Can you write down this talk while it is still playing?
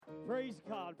Praise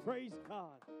God. Praise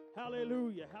God.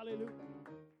 Hallelujah. Hallelujah.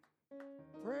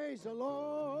 Praise the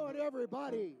Lord,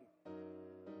 everybody.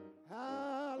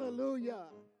 Hallelujah.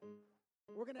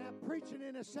 We're going to have preaching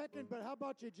in a second, but how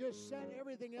about you just set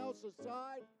everything else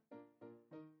aside?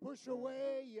 Push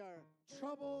away your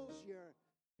troubles,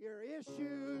 your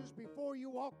issues before you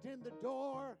walked in the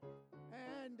door.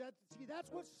 And that's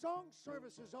what song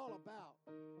service is all about.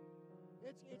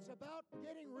 It's about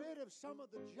getting rid of some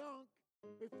of the junk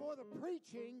before the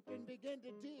preaching can begin to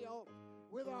deal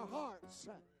with our hearts.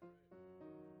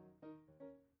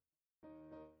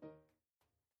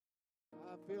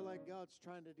 I feel like God's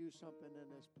trying to do something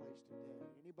in this place today.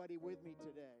 Anybody with me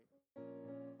today?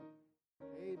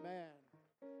 Amen.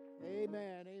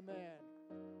 Amen. Amen.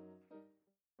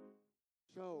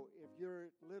 So, if you're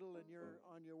little and you're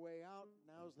on your way out,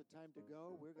 now's the time to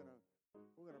go. We're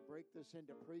gonna break this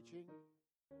into preaching.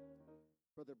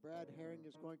 Brother Brad Herring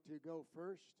is going to go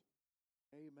first.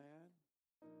 Amen.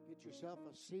 Get yourself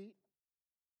a seat.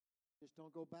 Just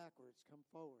don't go backwards. Come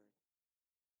forward.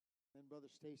 Then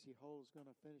Brother Stacy Hull is going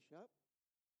to finish up.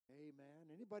 Amen.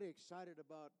 Anybody excited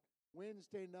about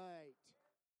Wednesday night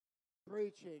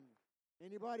preaching?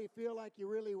 Anybody feel like you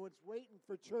really was waiting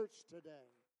for church today?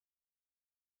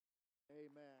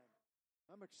 Amen.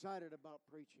 I'm excited about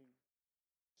preaching.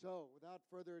 So, without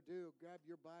further ado, grab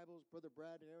your Bibles. Brother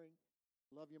Brad Herring,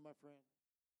 love you, my friend.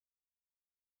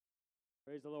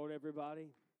 Praise the Lord, everybody.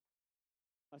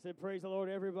 I said, praise the Lord,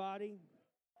 everybody.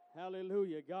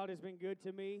 Hallelujah. God has been good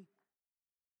to me.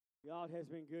 God has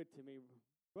been good to me.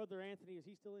 Brother Anthony, is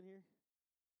he still in here?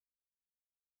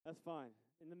 That's fine.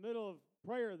 In the middle of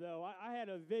prayer, though, I had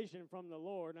a vision from the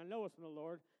Lord, and I know it's from the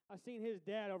Lord. I seen his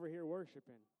dad over here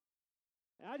worshiping.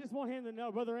 And I just want him to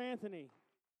know, Brother Anthony,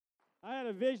 I had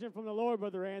a vision from the Lord,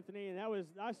 Brother Anthony, and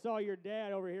I saw your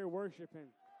dad over here worshiping.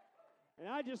 And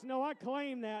I just know I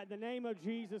claim that in the name of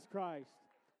Jesus Christ.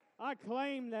 I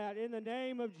claim that in the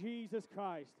name of Jesus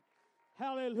Christ.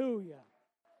 Hallelujah.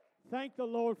 Thank the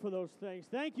Lord for those things.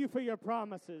 Thank you for your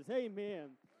promises. Amen.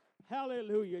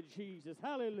 Hallelujah, Jesus.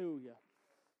 Hallelujah.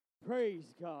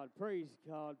 Praise God. Praise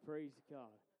God. Praise God.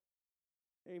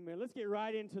 Amen. Let's get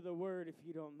right into the word if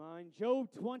you don't mind. Job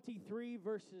 23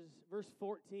 verse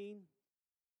 14.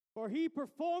 For he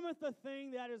performeth the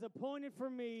thing that is appointed for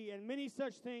me, and many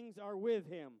such things are with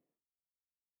him.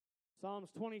 Psalms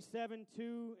 27,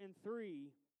 2 and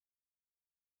 3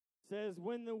 says,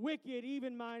 when the wicked,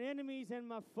 even mine enemies and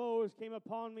my foes, came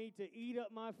upon me to eat up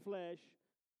my flesh,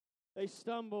 they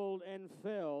stumbled and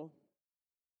fell.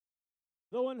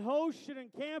 Though an host should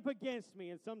encamp against me,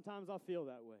 and sometimes I feel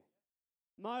that way,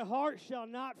 my heart shall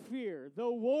not fear.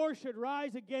 Though war should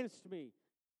rise against me,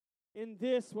 in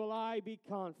this will I be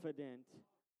confident.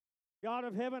 God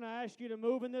of heaven, I ask you to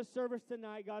move in this service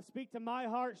tonight. God, speak to my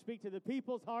heart, speak to the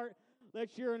people's heart.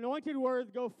 Let your anointed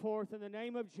word go forth in the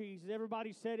name of Jesus.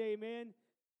 Everybody said amen.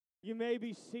 You may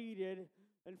be seated.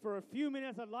 And for a few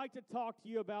minutes, I'd like to talk to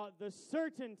you about the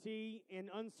certainty in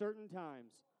uncertain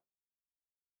times.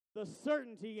 The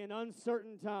certainty in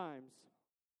uncertain times.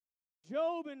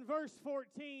 Job in verse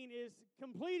 14 is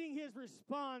completing his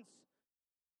response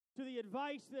to the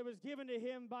advice that was given to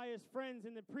him by his friends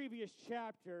in the previous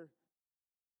chapter.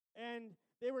 And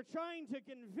they were trying to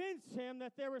convince him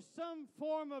that there was some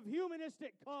form of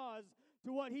humanistic cause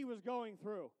to what he was going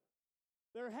through.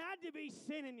 There had to be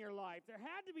sin in your life. There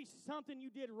had to be something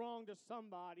you did wrong to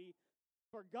somebody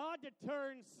for God to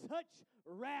turn such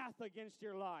wrath against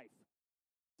your life.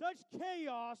 Such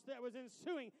chaos that was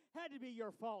ensuing had to be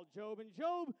your fault, Job. And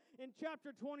Job, in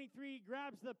chapter 23,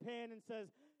 grabs the pen and says,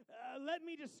 let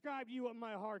me describe to you what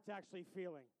my heart's actually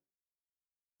feeling.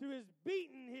 To his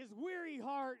beaten, his weary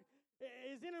heart,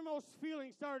 his innermost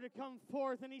feelings started to come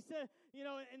forth. And he said,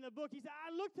 in the book, he said,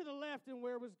 I looked to the left and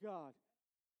where was God?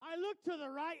 I looked to the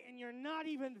right and you're not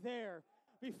even there.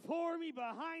 Before me,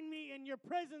 behind me, and your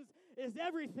presence is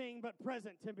everything but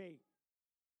present to me.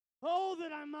 Oh,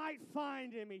 that I might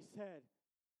find him, he said.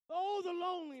 Oh, the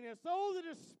loneliness. Oh,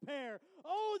 the despair.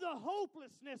 Oh, the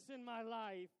hopelessness in my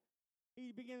life.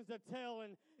 He begins to tell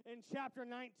in chapter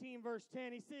 19, verse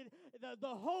 10, he said the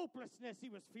hopelessness he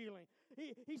was feeling.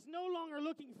 He's no longer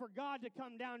looking for God to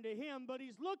come down to him, but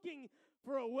he's looking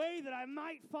for a way that I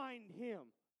might find him.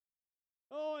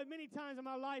 Oh, and many times in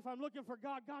my life, I'm looking for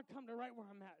God. God, come to right where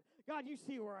I'm at. God, you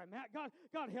see where I'm at.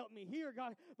 God, help me here,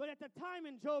 God. But at the time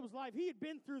in Job's life, he had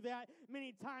been through that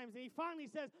many times. And he finally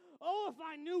says, oh, if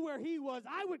I knew where he was,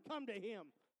 I would come to him.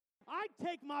 I'd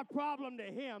take my problem to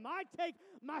him. I'd take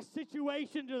my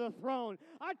situation to the throne.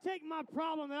 I'd take my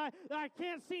problem that I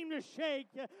can't seem to shake,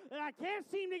 that I can't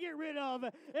seem to get rid of.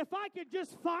 If I could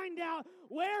just find out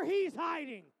where he's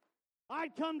hiding,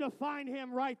 I'd come to find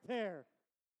him right there.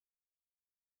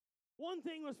 One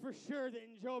thing was for sure that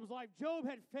in Job's life, Job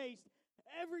had faced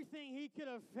everything he could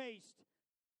have faced,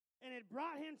 and it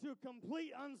brought him to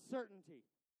complete uncertainty.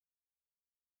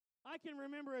 I can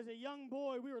remember as a young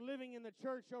boy, we were living in the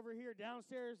church over here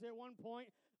downstairs at one point,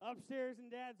 upstairs in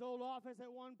Dad's old office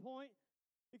at one point,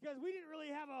 because we didn't really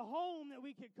have a home that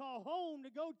we could call home to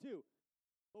go to.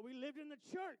 But we lived in the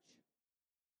church.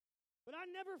 But I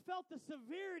never felt the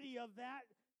severity of that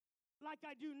like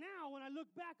I do now when I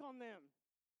look back on them.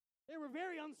 They were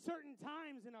very uncertain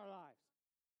times in our lives.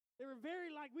 They were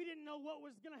very like we didn't know what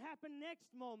was going to happen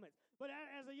next moment. But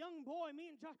as a young boy, me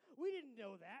and Josh, we didn't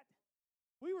know that.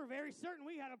 We were very certain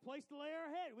we had a place to lay our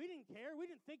head. We didn't care. We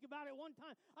didn't think about it one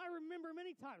time. I remember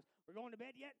many times, we're going to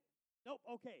bed yet? Nope,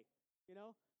 okay. You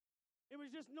know, it was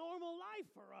just normal life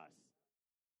for us.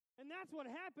 And that's what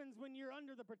happens when you're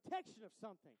under the protection of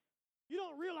something. You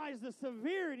don't realize the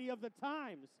severity of the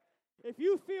times. If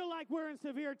you feel like we're in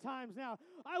severe times now,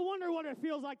 I wonder what it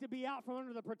feels like to be out from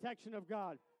under the protection of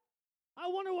God. I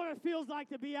wonder what it feels like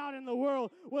to be out in the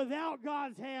world without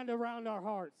God's hand around our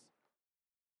hearts.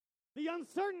 The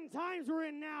uncertain times we're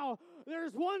in now,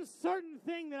 there's one certain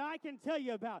thing that I can tell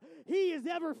you about. He is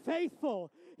ever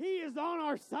faithful. He is on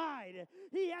our side.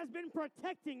 He has been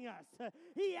protecting us.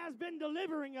 He has been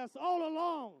delivering us all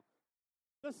along.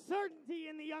 The certainty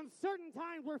in the uncertain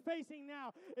times we're facing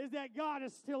now is that God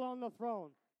is still on the throne.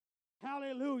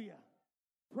 Hallelujah.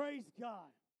 Praise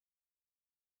God.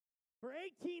 For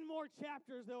 18 more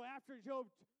chapters, though, after Job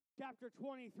chapter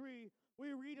 23,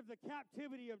 we read of the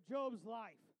captivity of Job's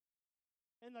life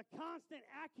and the constant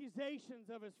accusations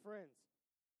of his friends.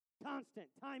 Constant,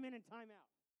 time in and time out.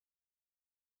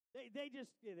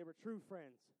 They were true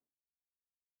friends.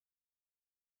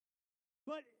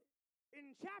 But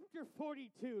in chapter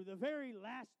 42, the very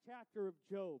last chapter of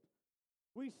Job,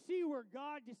 we see where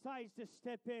God decides to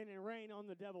step in and rain on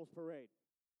the devil's parade.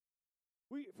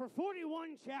 For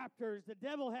 41 chapters, the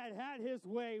devil had his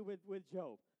way with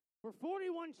Job. For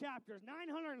 41 chapters,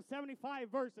 975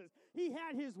 verses, he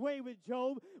had his way with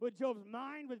Job, with Job's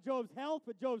mind, with Job's health,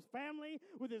 with Job's family,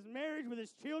 with his marriage, with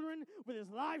his children, with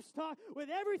his livestock, with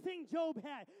everything Job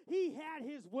had. He had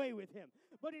his way with him.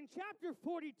 But in chapter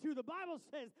 42, the Bible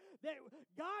says that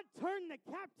God turned the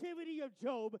captivity of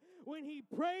Job when he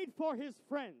prayed for his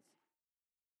friends.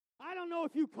 I don't know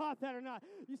if you caught that or not.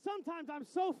 Sometimes I'm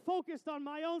so focused on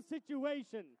my own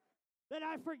situation that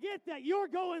I forget that you're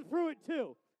going through it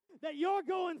too. That you're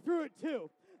going through it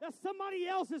too. That somebody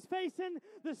else is facing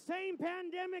the same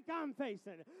pandemic I'm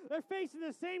facing. They're facing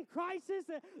the same crisis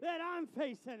that I'm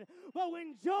facing. But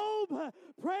when Job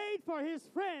prayed for his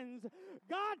friends,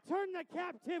 God turned the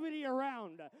captivity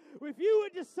around. If you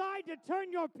would decide to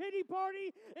turn your pity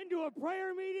party into a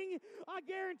prayer meeting, I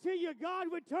guarantee you God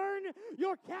would turn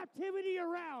your captivity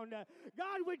around.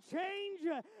 God would change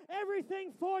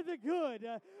everything for the good.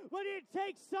 But it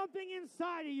takes something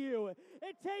inside of you.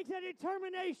 It takes a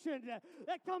determination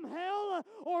that come hell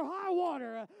or high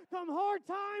water, come hard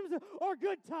times or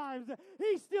good times,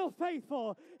 He's still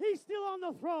faithful. He's still on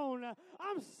the throne.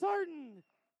 I'm certain.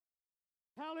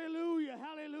 Hallelujah,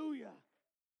 hallelujah.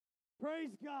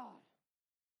 Praise God.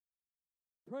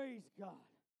 Praise God.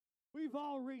 We've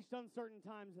all reached uncertain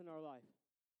times in our life.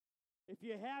 If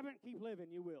you haven't, keep living.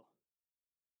 You will.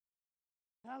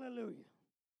 Hallelujah.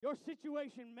 Your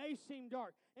situation may seem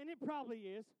dark, and it probably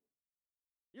is.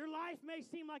 Your life may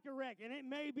seem like a wreck, and it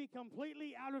may be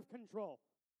completely out of control.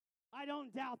 I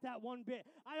don't doubt that one bit.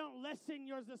 I don't lessen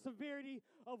the severity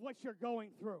of what you're going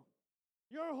through.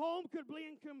 Your home could be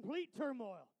in complete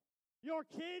turmoil. Your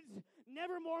kids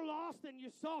never more lost than you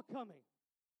saw coming.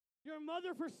 Your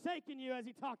mother forsaken you, as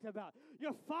he talked about.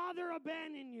 Your father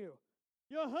abandoned you.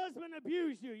 Your husband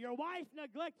abused you. Your wife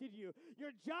neglected you.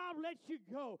 Your job let you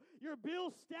go. Your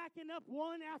bills stacking up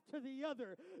one after the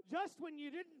other. Just when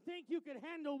you didn't think you could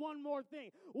handle one more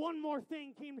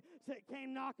thing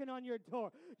came knocking on your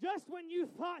door. Just when you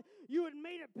thought you had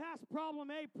made it past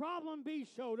problem A, problem B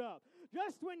showed up.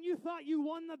 Just when you thought you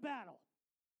won the battle.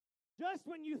 Just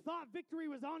when you thought victory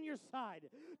was on your side.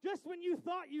 Just when you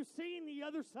thought you seen the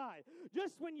other side.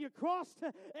 Just when you crossed,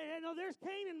 there's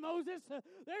Canaan, Moses.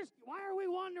 Why are we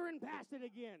wandering past it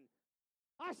again?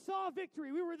 I saw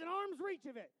victory. We were within arm's reach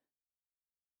of it.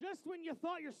 Just when you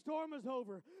thought your storm was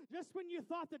over. Just when you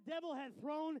thought the devil had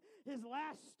thrown his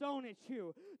last stone at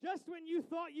you. Just when you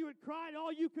thought you had cried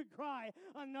all you could cry,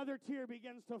 another tear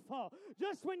begins to fall.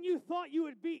 Just when you thought you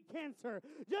had beat cancer.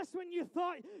 Just when you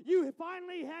thought you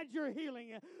finally had your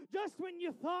healing. Just when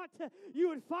you thought you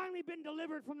had finally been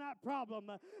delivered from that problem.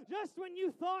 Just when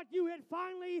you thought you had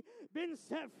finally been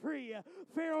set free.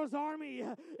 Pharaoh's army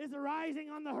is arising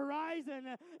on the horizon,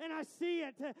 and I see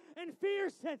it, and fear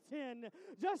sets in.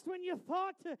 Just when you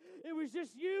thought it was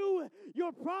just you,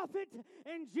 your prophet,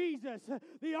 and Jesus,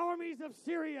 the armies of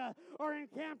Syria are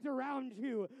encamped around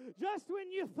you. Just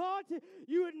when you thought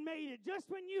you had made it. Just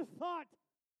when you thought,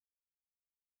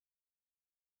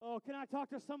 oh, can I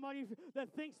talk to somebody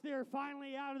that thinks they're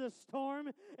finally out of the storm,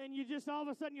 and you just all of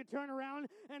a sudden you turn around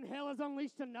and hell has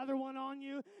unleashed another one on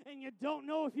you, and you don't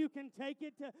know if you can take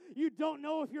it. You don't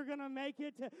know if you're going to make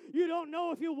it. You don't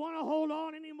know if you want to hold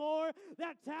on anymore.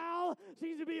 That towel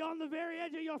seems to be on the very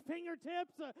edge of your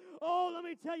fingertips. Oh, let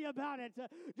me tell you about it.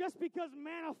 Just because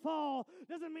manna fall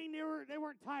doesn't mean they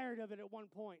weren't tired of it at one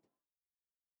point.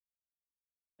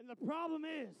 And the problem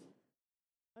is,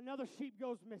 another sheep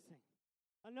goes missing.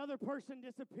 Another person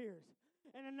disappears,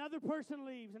 and another person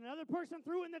leaves, and another person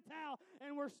threw in the towel,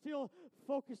 and we're still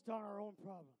focused on our own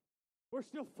problem. We're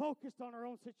still focused on our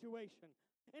own situation.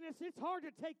 And it's hard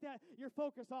to take your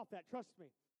focus off that, trust me.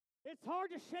 It's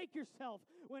hard to shake yourself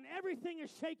when everything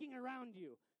is shaking around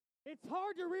you. It's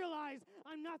hard to realize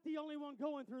I'm not the only one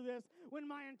going through this when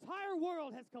my entire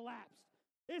world has collapsed.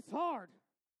 It's hard.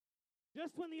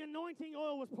 Just when the anointing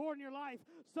oil was poured in your life,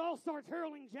 Saul starts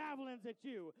hurling javelins at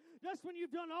you. Just when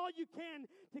you've done all you can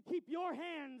to keep your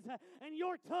hands and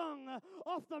your tongue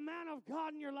off the man of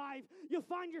God in your life, you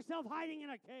find yourself hiding in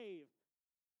a cave.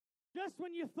 Just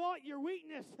when you thought your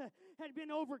weakness had been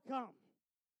overcome.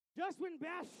 Just when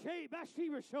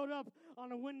Bathsheba showed up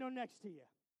on a window next to you.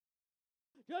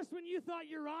 Just when you thought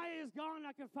Uriah is gone,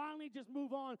 I can finally just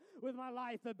move on with my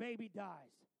life, the baby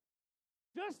dies.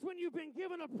 Just when you've been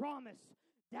given a promise,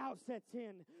 doubt sets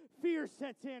in, fear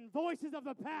sets in, voices of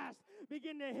the past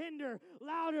begin to hinder,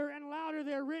 louder and louder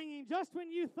they're ringing. Just when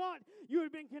you thought you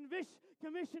had been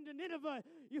commissioned to Nineveh,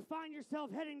 you find yourself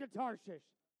heading to Tarshish.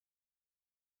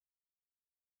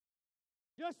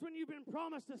 Just when you've been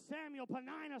promised to Samuel,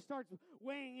 Peninnah starts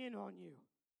weighing in on you.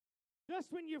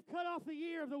 Just when you've cut off the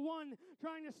ear of the one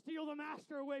trying to steal the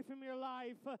master away from your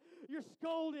life, you're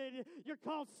scolded, you're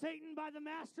called Satan by the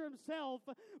master himself.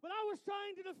 But I was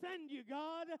trying to defend you,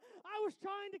 God. I was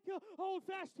trying to hold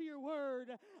fast to your word.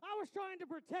 I was trying to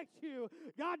protect you.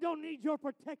 God don't need your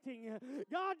protecting.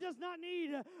 God does not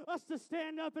need us to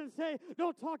stand up and say,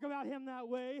 don't talk about him that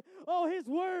way. Oh, his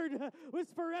word was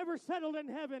forever settled in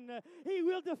heaven. He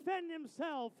will defend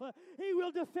himself. He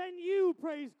will defend you,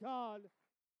 praise God.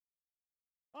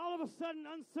 All of a sudden,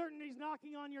 uncertainty's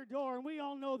knocking on your door, and we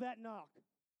all know that knock.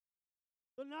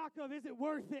 The knock of, is it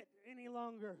worth it any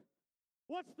longer?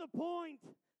 What's the point?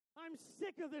 I'm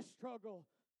sick of this struggle.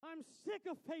 I'm sick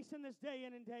of facing this day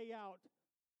in and day out.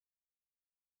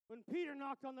 When Peter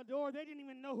knocked on the door, they didn't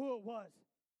even know who it was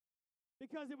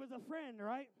because it was a friend,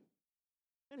 right?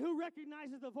 And who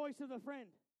recognizes the voice of the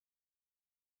friend?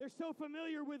 They're so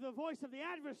familiar with the voice of the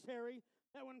adversary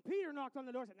that when Peter knocked on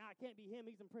the door, they said, it can't be him.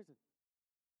 He's in prison.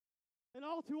 And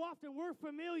all too often, we're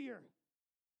familiar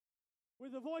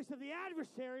with the voice of the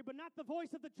adversary, but not the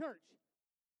voice of the church.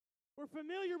 We're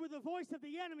familiar with the voice of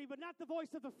the enemy, but not the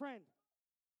voice of the friend.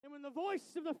 And when the voice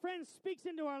of the friend speaks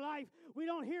into our life, we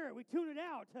don't hear it. We tune it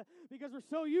out because we're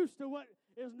so used to what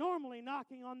is normally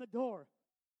knocking on the door.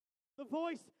 The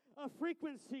voice of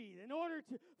frequency. In order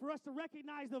for us to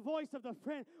recognize the voice of the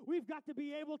friend, we've got to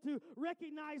be able to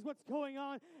recognize what's going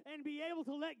on and be able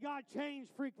to let God change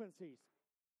frequencies.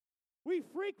 We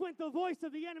frequent the voice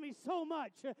of the enemy so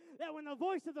much that when the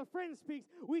voice of the friend speaks,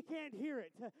 we can't hear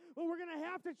it. But we're going to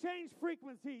have to change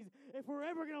frequencies if we're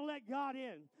ever going to let God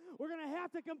in. We're going to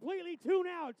have to completely tune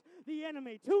out the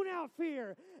enemy, tune out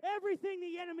fear. Everything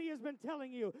the enemy has been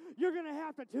telling you, you're going to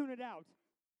have to tune it out.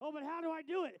 Oh, but how do I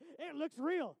do it? It looks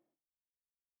real.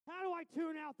 How do I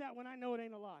tune out that when I know it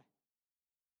ain't a lie?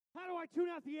 How do I tune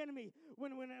out the enemy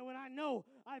when I know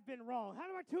I've been wrong? How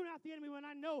do I tune out the enemy when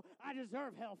I know I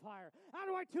deserve hellfire? How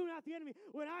do I tune out the enemy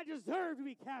when I deserve to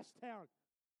be cast down?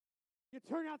 You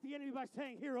turn out the enemy by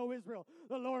saying, Hear, O Israel,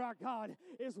 the Lord our God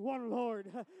is one Lord.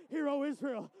 Hear, O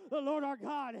Israel, the Lord our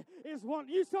God is one.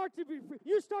 You start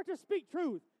to speak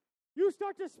truth. You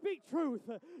start to speak truth.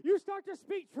 You start to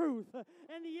speak truth,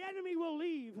 and the enemy will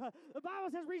leave. The Bible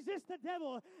says, resist the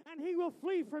devil, and he will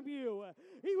flee from you.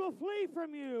 He will flee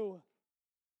from you.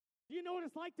 Do you know what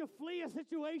it's like to flee a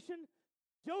situation?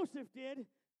 Joseph did.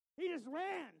 He just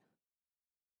ran.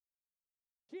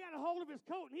 She had a hold of his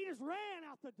coat, and he just ran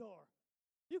out the door.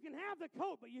 You can have the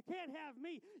coat, but you can't have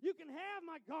me. You can have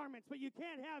my garments, but you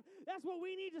can't have. That's what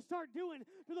we need to start doing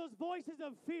to those voices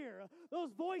of fear,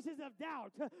 those voices of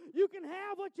doubt. You can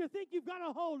have what you think you've got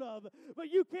a hold of, but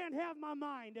you can't have my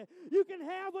mind. You can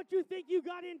have what you think you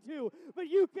got into, but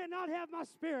you cannot have my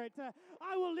spirit.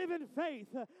 I will live in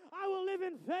faith. I will live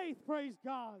in faith, praise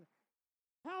God.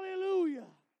 Hallelujah.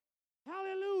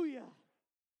 Hallelujah.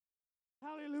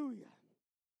 Hallelujah.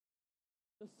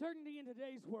 The certainty in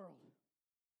today's world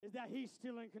is that He's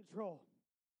still in control.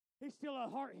 He's still a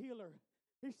heart healer.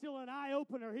 He's still an eye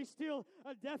opener. He's still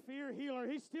a deaf ear healer.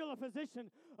 He's still a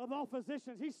physician of all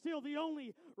physicians. He's still the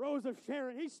only Rose of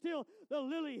Sharon. He's still the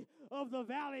lily of the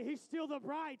valley. He's still the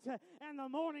bright and the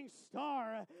morning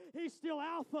star. He's still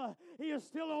Alpha. He is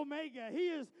still Omega. He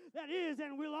is that is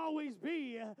and will always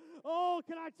be. Oh,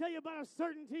 can I tell you about a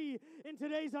certainty in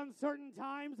today's uncertain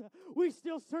times? We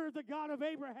still serve the God of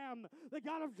Abraham, the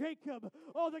God of Jacob,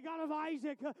 oh, the God of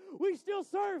Isaac. We still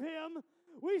serve Him.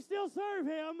 We still serve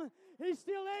Him. He's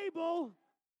still able.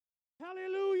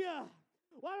 Hallelujah.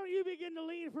 Why don't you begin to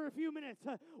lean for a few minutes?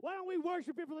 Why don't we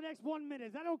worship Him for the next 1 minute?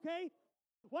 Is that okay?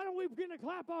 Why don't we begin to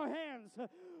clap our hands?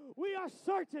 We are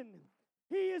certain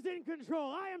He is in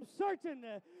control. I am certain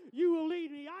you will lead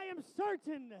me. I am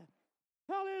certain.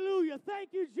 Hallelujah.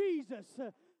 Thank you, Jesus.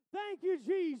 Thank you,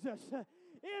 Jesus.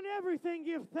 In everything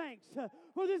give thanks,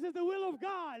 for this is the will of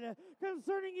God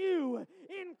concerning you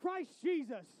in Christ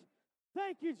Jesus.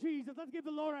 Thank you, Jesus. Let's give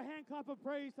the Lord a hand clap of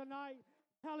praise tonight.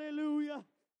 Hallelujah.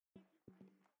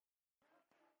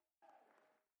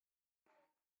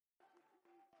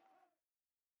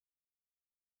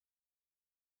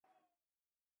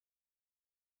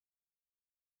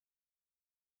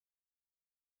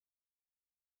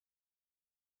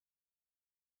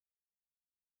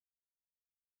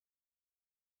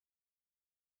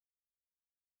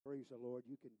 Praise the Lord.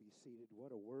 You can be seated.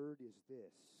 What a word is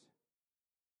this?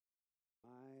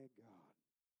 My God.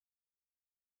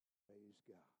 Praise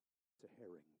God. It's a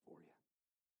herring for you.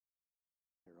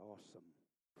 They're awesome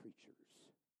preachers.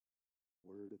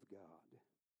 Word of God.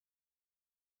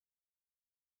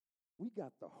 We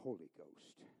got the Holy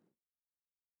Ghost.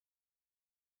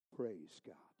 Praise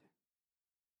God.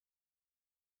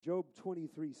 Job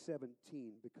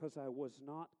 23:17, because I was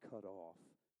not cut off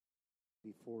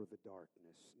before the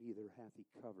darkness, neither hath He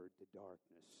covered the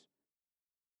darkness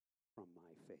from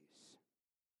my face.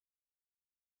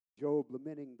 Job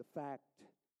lamenting the fact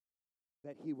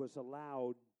that he was not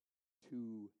allowed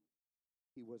to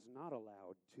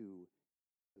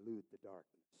elude the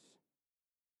darkness,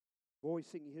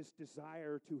 voicing his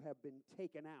desire to have been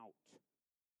taken out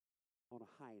on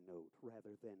a high note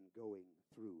rather than going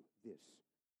through this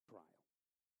trial.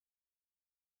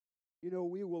 You know,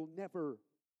 we will never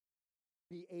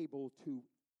be able to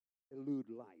elude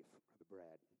life, Brother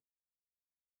Brad.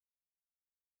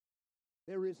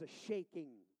 There is a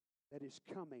shaking that is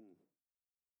coming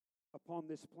upon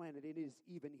this planet. It is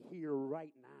even here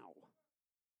right now.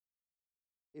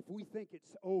 If we think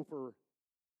it's over,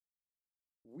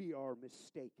 we are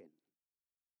mistaken.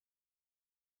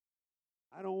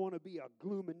 I don't want to be a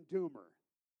gloom and doomer,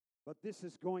 but this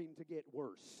is going to get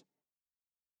worse.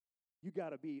 You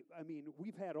got to be,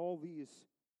 we've had all these,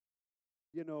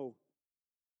 bait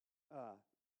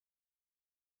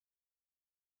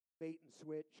and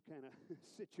switch kind of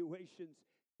situations,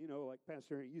 like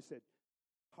Pastor Henry, you said,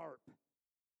 harp.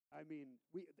 They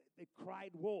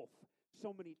cried wolf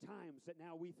so many times that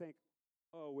now we think,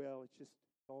 oh, well, it's just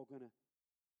all going to,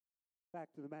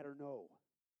 fact of the matter, no.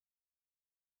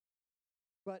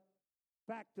 But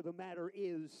fact of the matter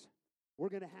is, we're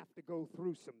going to have to go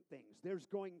through some things. There's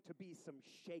going to be some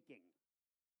shaking.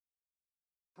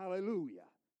 Hallelujah.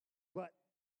 But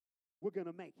we're going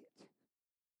to make it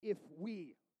if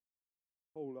we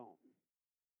hold on.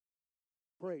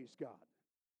 Praise God.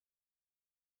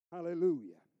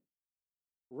 Hallelujah.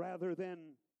 Rather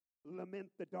than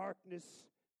lament the darkness,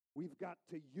 we've got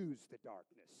to use the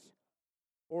darkness.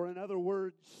 Or in other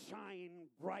words, shine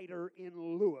brighter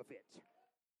in lieu of it.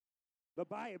 The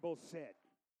Bible said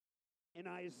in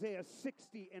Isaiah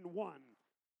 60:1,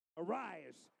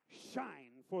 arise,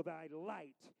 shine, for thy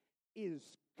light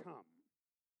is come.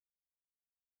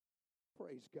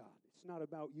 Praise God. It's not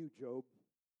about you, Job.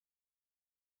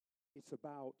 It's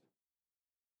about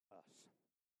us.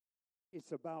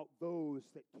 It's about those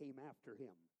that came after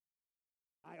him.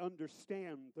 I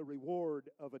understand the reward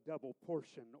of a double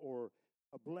portion or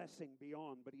a blessing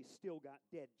beyond, but he's still got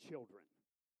dead children.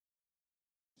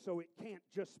 So it can't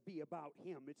just be about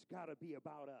him. It's got to be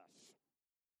about us.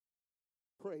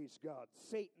 Praise God.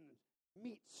 Satan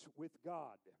meets with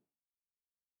God.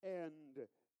 And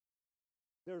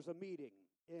there's a meeting,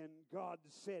 and God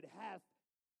said, "Hath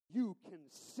you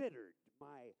considered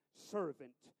my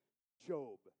servant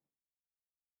Job?"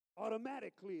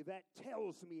 Automatically, that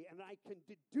tells me, and I can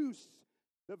deduce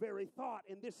the very thought,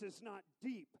 and this is not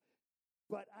deep,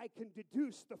 but I can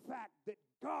deduce the fact that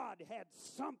God had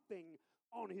something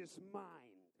on his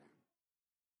mind.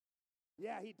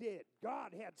 Yeah, he did.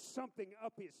 God had something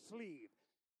up his sleeve,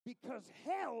 because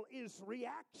hell is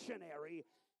reactionary.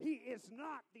 He is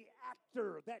not the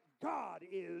actor that God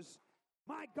is.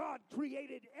 My God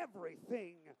created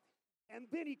everything, and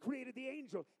then he created the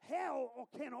angel. Hell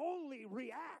can only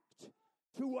react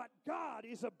to what God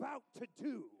is about to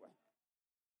do.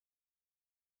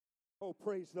 Oh,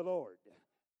 praise the Lord.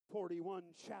 41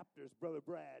 chapters, Brother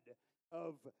Brad,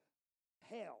 of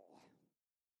hell.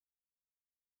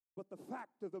 But the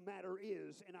fact of the matter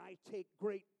is, and I take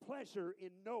great pleasure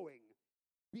in knowing,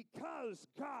 because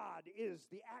God is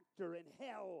the actor and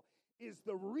hell is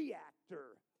the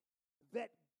reactor, that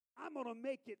I'm going to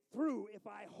make it through if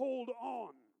I hold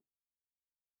on.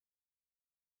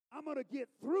 I'm going to get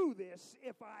through this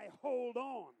if I hold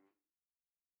on.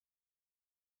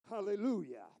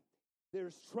 Hallelujah.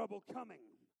 There's trouble coming.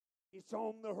 It's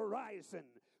on the horizon.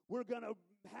 We're going to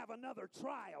have another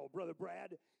trial, Brother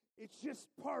Brad. It's just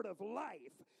part of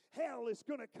life. Hell is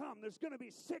going to come. There's going to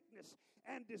be sickness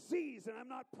and disease, and I'm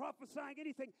not prophesying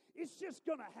anything. It's just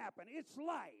going to happen. It's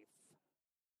life.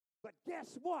 But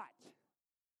guess what?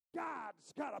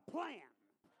 God's got a plan,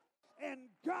 and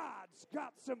God's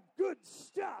got some good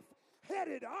stuff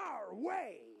headed our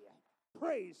way.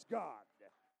 Praise God.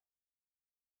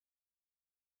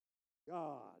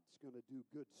 God's going to do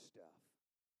good stuff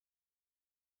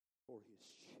for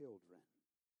his children.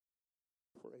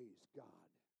 Praise God.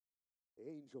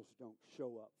 Angels don't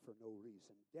show up for no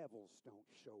reason. Devils don't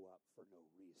show up for no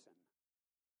reason.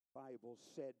 Bible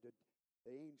said that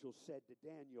the angel said to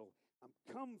Daniel, "I'm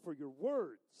come for your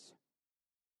words."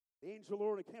 The angel of the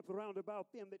Lord encampeth round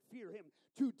about them that fear him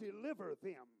to deliver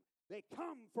them. They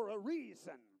come for a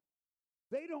reason.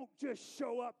 They don't just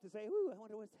show up to say, "Ooh, I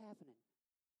wonder what's happening."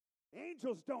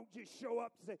 Angels don't just show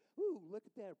up to say, "Ooh, look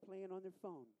at that, playing on their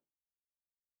phone."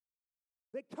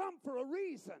 They come for a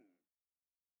reason.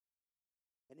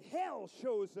 And hell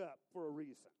shows up for a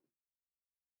reason.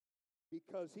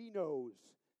 Because he knows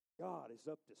God is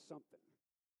up to something.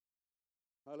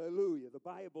 Hallelujah. The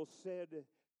Bible said,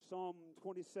 Psalm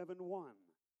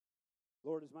 27:1,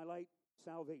 "Lord is my light,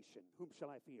 salvation. Whom shall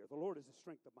I fear? The Lord is the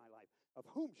strength of my life. Of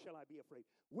whom shall I be afraid?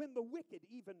 When the wicked,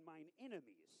 even mine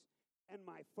enemies and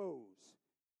my foes,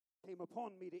 came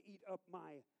upon me to eat up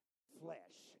my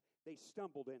flesh, they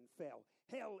stumbled and fell."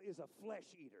 Hell is a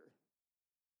flesh eater.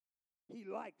 He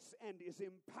likes and is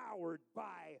empowered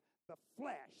by the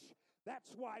flesh.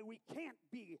 That's why we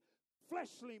can't be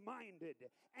fleshly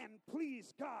minded and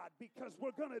please God, because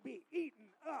we're going to be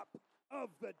eaten up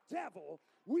of the devil.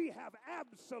 We have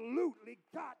absolutely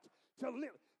got to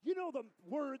live. You know, the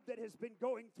word that has been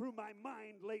going through my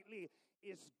mind lately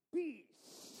is be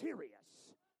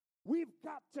serious. We've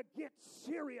got to get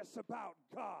serious about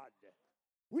God.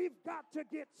 We've got to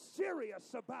get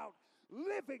serious about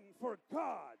living for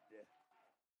God.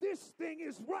 This thing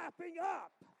is wrapping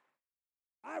up.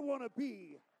 I want to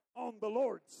be on the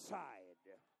Lord's side.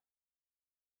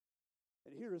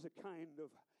 And here is a kind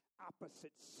of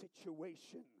opposite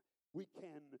situation. We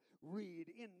can read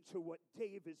into what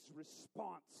David's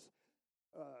response,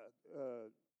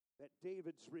 that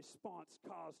David's response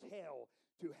caused hell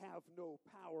to have no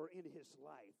power in his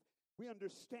life. We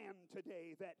understand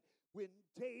today that when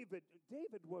David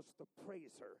was the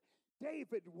praiser,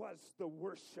 David was the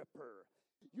worshiper.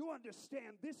 You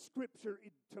understand, this scripture,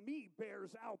 to me,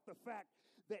 bears out the fact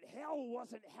that hell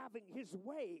wasn't having his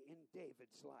way in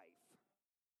David's life.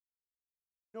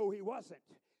 No, he wasn't,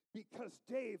 because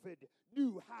David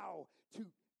knew how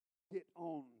to get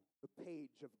on the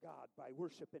page of God by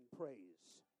worship and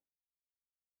praise.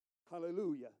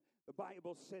 Hallelujah. The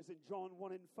Bible says in John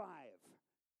 1:5,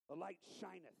 "The light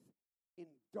shineth in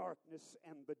darkness,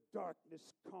 and the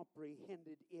darkness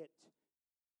comprehended it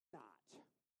not."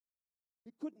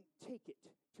 He couldn't take it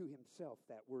to himself,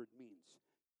 that word means.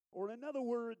 Or in other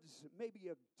words, maybe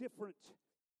a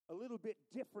little bit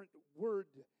different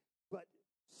word, but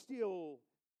still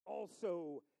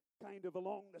also kind of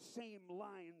along the same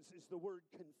lines is the word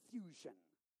confusion.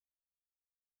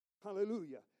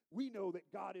 Hallelujah. We know that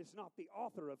God is not the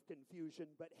author of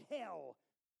confusion, but hell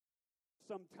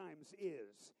sometimes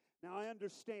is. Now, I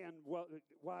understand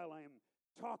while I'm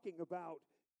talking about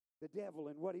the devil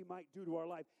and what he might do to our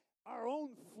life, our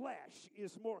own flesh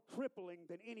is more crippling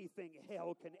than anything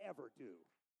hell can ever do.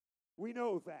 We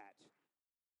know that.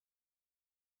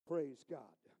 Praise God.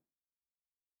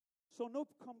 So no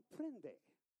comprende.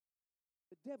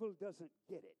 The devil doesn't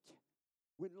get it.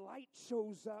 When light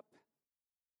shows up,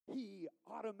 he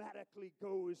automatically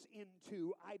goes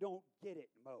into I don't get it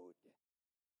mode.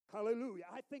 Hallelujah.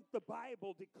 I think the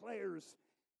Bible declares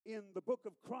in the book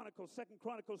of Chronicles, 2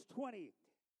 Chronicles 20,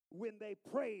 when they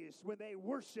praised, when they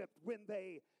worshiped, when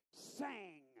they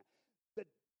sang, the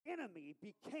enemy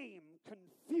became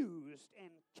confused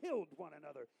and killed one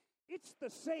another. It's the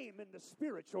same in the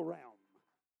spiritual realm.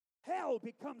 Hell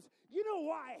becomes, you know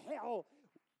why hell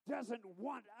doesn't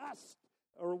want us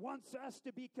or wants us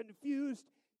to be confused?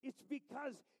 It's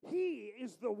because he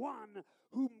is the one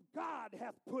whom God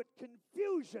hath put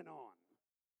confusion on.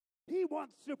 He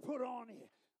wants to put on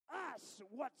us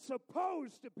what's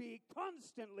supposed to be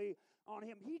constantly on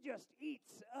him. He just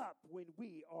eats up when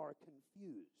we are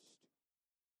confused.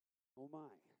 Oh my.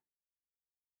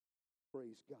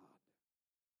 Praise God.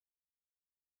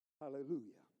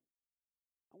 Hallelujah.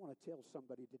 I want to tell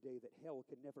somebody today that hell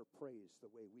can never praise the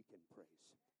way we can praise.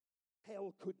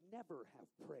 Hell could never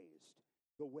have praised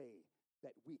the way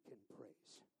that we can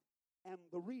praise. And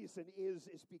the reason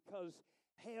is because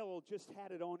hell just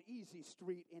had it on easy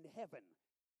street in heaven.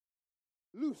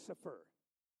 Lucifer.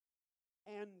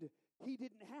 And he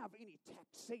didn't have any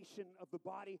taxation of the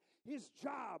body. His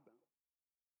job.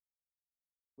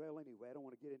 Well, anyway, I don't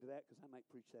want to get into that because I might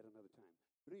preach that another time.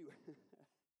 But anyway.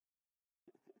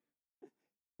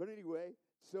 But anyway,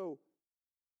 so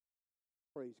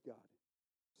praise God.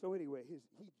 So anyway, he's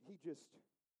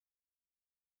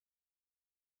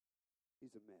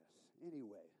a mess.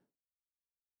 Anyway,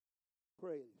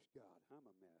 praise God. I'm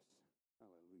a mess.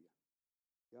 Hallelujah.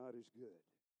 God is good.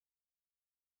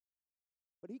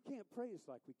 But he can't praise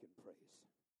like we can praise.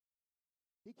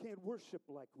 He can't worship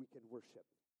like we can worship.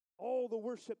 All the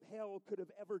worship hell could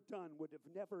have ever done would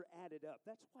have never added up.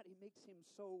 That's what makes him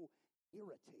so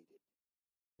irritated.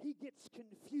 He gets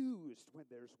confused when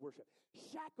there's worship.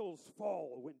 Shackles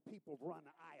fall when people run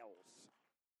aisles.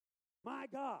 My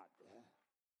God.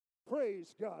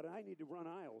 Praise God. I need to run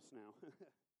aisles now.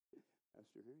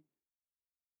 Pastor Henry,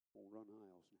 I'll run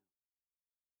aisles now.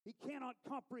 He cannot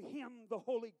comprehend the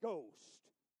Holy Ghost.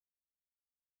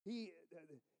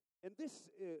 And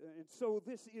so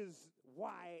this is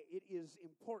why it is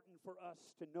important for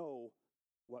us to know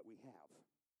what we have.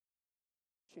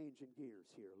 Changing gears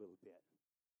here a little bit.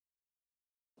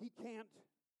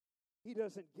 He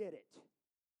doesn't get it.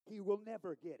 He will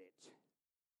never get it.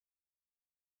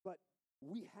 But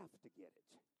we have to get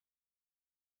it.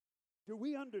 Do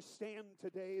we understand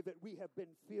today that we have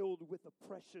been filled with the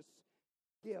precious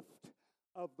gift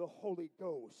of the Holy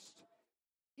Ghost?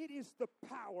 It is the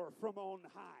power from on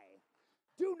high.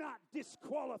 Do not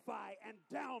disqualify and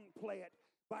downplay it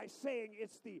by saying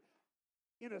it's the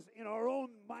in our own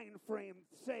mind frame,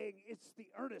 saying it's the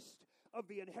earnest of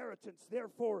the inheritance.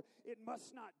 Therefore, it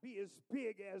must not be as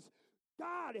big as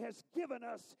God has given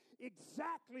us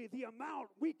exactly the amount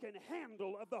we can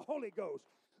handle of the Holy Ghost.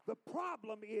 The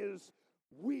problem is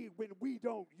when we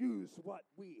don't use what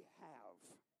we have.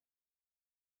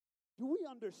 Do we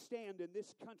understand in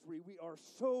this country we are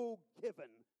so given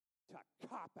to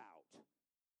cop out?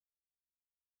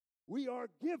 We are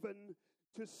given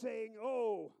to saying,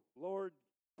 oh, Lord,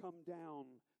 come down,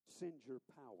 send your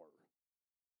power.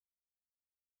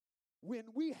 When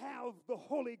we have the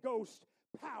Holy Ghost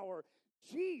power,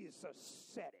 Jesus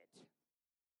said it.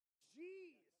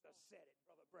 Jesus said it,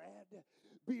 Brother Brad.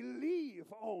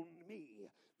 Believe on me,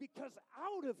 because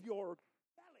out of your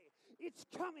belly, it's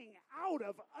coming out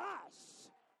of us.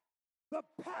 The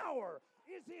power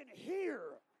is in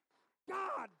here.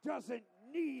 God doesn't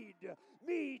need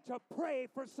me to pray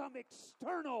for some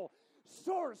external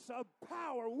source of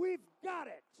power. We've got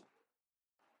it.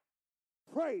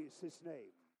 Praise his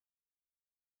name.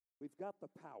 We've got the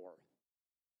power.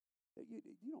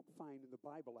 You don't find in the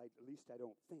Bible, at least I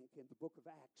don't think, in the book of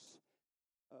Acts,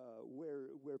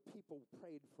 where people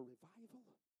prayed for revival.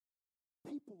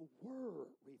 People were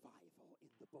revival in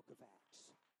the book of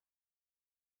Acts.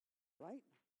 Right?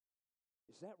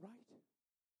 Is that right?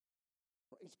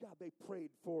 Praise God, they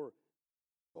prayed for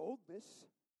boldness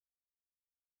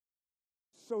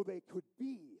so they could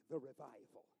be the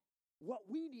revival. What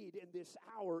we need in this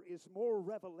hour is more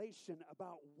revelation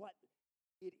about what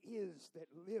it is that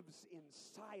lives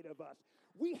inside of us.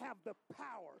 We have the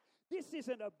power. This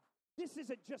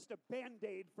isn't just a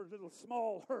Band-Aid for little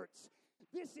small hurts.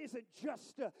 This isn't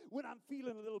just when I'm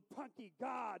feeling a little punky,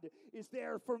 God is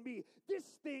there for me. This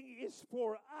thing is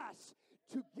for us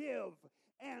to give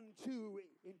and to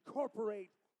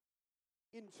incorporate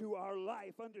into our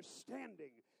life,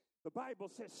 understanding The Bible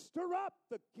says, stir up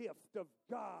the gift of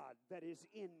God that is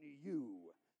in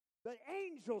you. The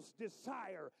angels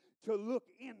desire to look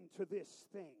into this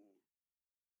thing.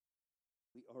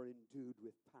 We are endued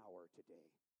with power today.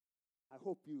 I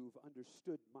hope you've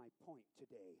understood my point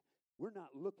today. We're not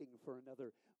looking for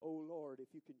another, oh Lord, if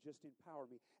you can just empower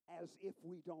me, as if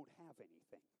we don't have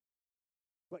anything.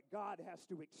 But God has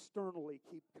to externally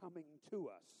keep coming to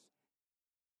us.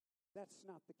 That's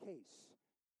not the case.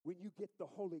 When you get the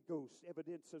Holy Ghost,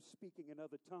 evidence of speaking in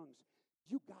other tongues,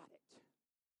 you got it.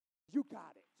 You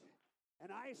got it.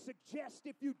 And I suggest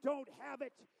if you don't have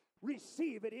it,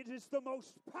 receive it. It is the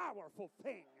most powerful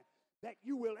thing that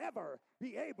you will ever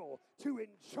be able to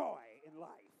enjoy in life.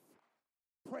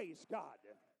 Praise God.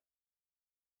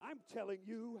 I'm telling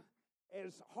you,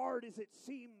 as hard as it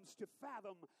seems to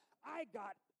fathom, I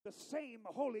got the same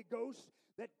Holy Ghost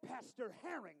that Pastor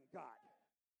Herring got,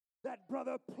 that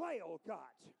Brother Plale got.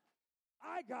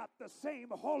 I got the same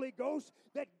Holy Ghost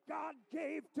that God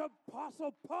gave to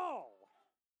Apostle Paul,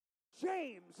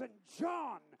 James, and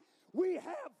John. We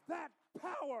have that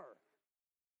power.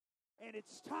 And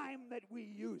it's time that we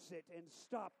use it and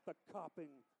stop the copping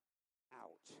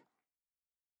out.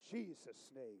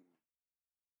 Jesus' name.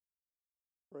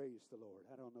 Praise the Lord.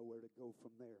 I don't know where to go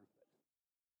from there.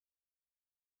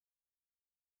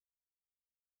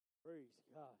 Praise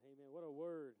God. Amen. What a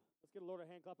word. Let's give the Lord a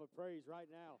hand clap of praise right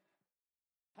now.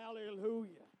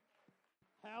 Hallelujah.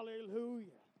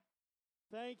 Hallelujah.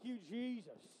 Thank you,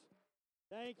 Jesus.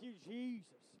 Thank you, Jesus.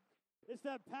 It's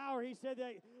that power. He said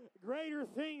that greater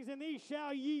things than these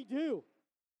shall ye do.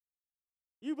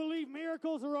 You believe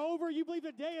miracles are over? You believe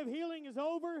the day of healing is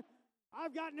over?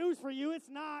 I've got news for you. It's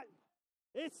not.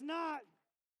 It's not.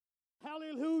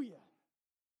 Hallelujah.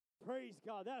 Praise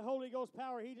God. That Holy Ghost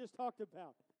power he just talked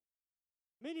about.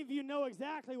 Many of you know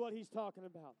exactly what he's talking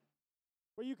about.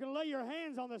 Where you can lay your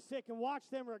hands on the sick and watch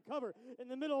them recover in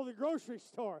the middle of the grocery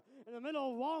store, in the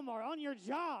middle of Walmart, on your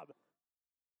job,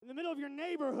 in the middle of your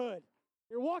neighborhood.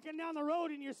 You're walking down the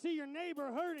road and you see your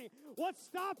neighbor hurting. What's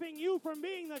stopping you from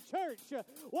being the church?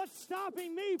 What's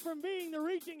stopping me from being the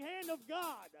reaching hand of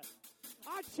God?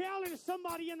 I challenge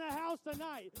somebody in the house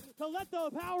tonight to let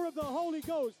the power of the Holy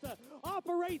Ghost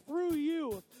operate through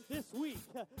you this week.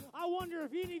 I wonder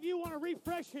if any of you want a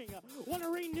refreshing, want a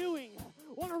renewing,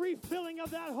 want a refilling of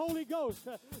that Holy Ghost.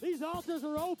 These altars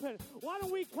are open. Why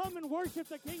don't we come and worship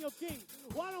the King of Kings?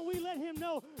 Why don't we let him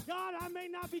know, God, I may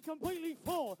not be completely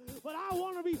full, but I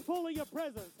want to be full of your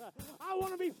presence. I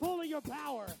want to be full of your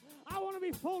power. I want to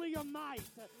be full of your might.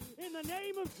 In the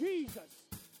name of Jesus.